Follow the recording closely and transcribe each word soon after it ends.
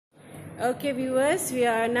Okay, viewers, we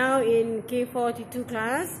are now in K4T2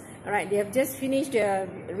 class. Alright, they have just finished their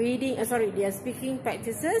reading, their speaking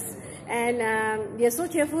practices, and they are so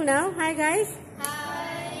cheerful now. Hi guys.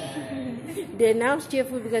 Hi. They're now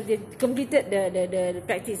cheerful because they completed the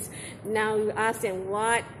practice. Now you ask them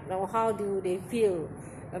what or how do they feel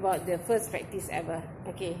about the first practice ever.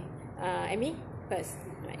 Okay, Amy, first.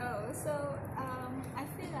 Right. I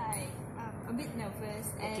feel like a bit nervous,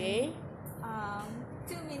 and Okay.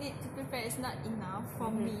 2 minutes to prepare is not enough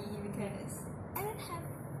for me because I don't have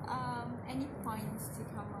any points to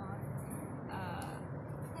come out.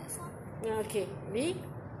 That's all. Okay, Lee?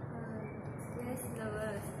 Yes,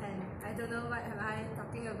 nervous, and I don't know what am I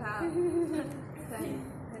talking about.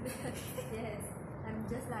 Yes, I'm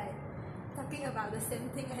just like talking about the same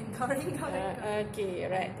thing and going. Okay,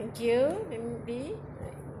 right. Thank you. Lee?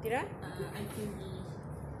 Tira? I can be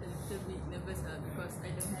a little bit nervous because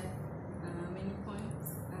I don't have many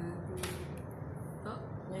points to talk,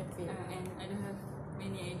 Okay. and I don't have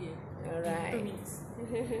many ideas. Alright. 2 minutes.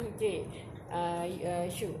 Okay.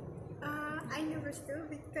 Shu. I nervous too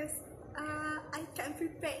because I can't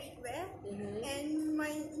prepare it well, and my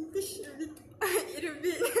English a bit.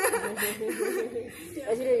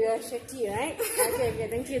 Actually, you are shaky, right? Okay,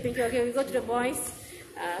 thank you. Okay, we go to the boys.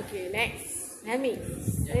 Okay, next. Helmi.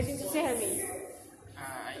 Anything to say, Helmi?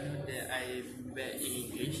 I know that I'm bad in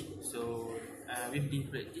English, so with this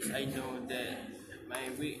practice, I know that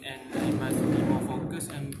my week and I must be more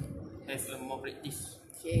focused and have a more practice.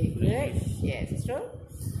 Okay, good. Yes, it's true.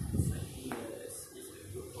 Yes, it's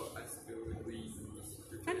good for us to doing this.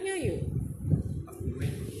 Can't hear you.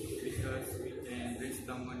 Because we can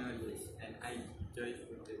brainstorm more knowledge, and I enjoy it.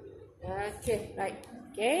 Okay, right.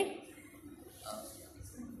 Okay.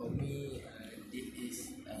 For me, this is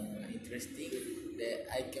interesting that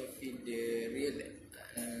I can feel the real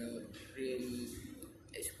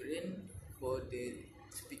experience for the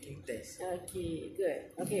speaking test. Okay, good.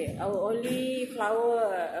 Okay, our only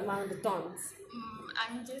flower among the thorns.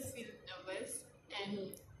 I'm just feel nervous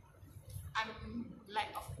and I'm lack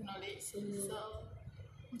of knowledge, so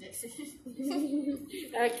that's it.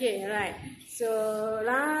 Okay, right. So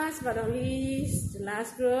last but not least, the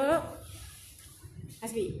last group.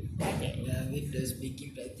 Asbi. Okay. With the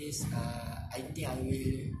speaking practice, I think I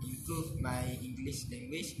will improve my English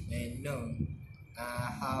language and know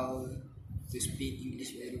how to speak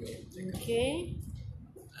English very well. Okay.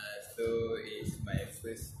 So it's my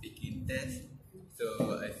first speaking test.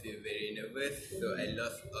 So I feel very nervous. So I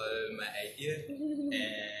lost all my idea,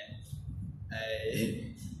 and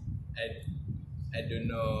I don't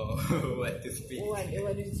know what to speak. What you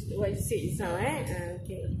say now, eh?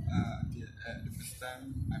 Okay. The first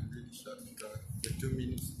time I'm really shocked because the 2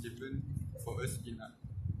 minutes given for us is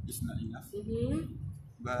not enough.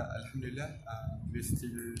 But Alhamdulillah, we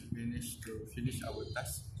still managed to finish our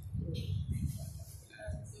task.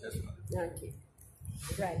 That's all. Okay.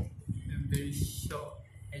 Right. I'm very shocked.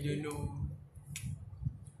 I don't know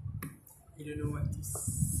what to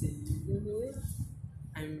say.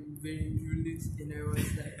 I'm very nervous, and I was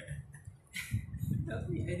like, help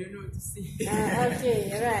me, I don't know what to say.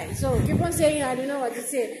 Okay, alright. So keep on saying I don't know what to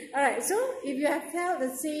say. Alright, so if you have felt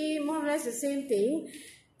the same, more or less the same thing,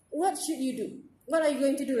 what should you do? What are you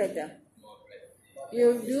going to do later?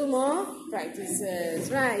 You do more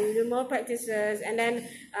practices, right? You do more practices, and then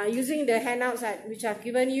using the handouts which I've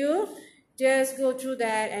given you, just go through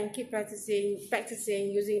that and keep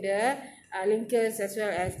practicing using the linkers as well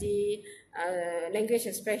as the language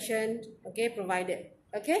expression, okay, provided.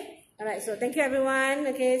 Okay? Alright, so thank you everyone.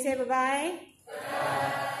 Okay, say bye-bye.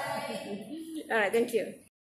 Alright, thank you.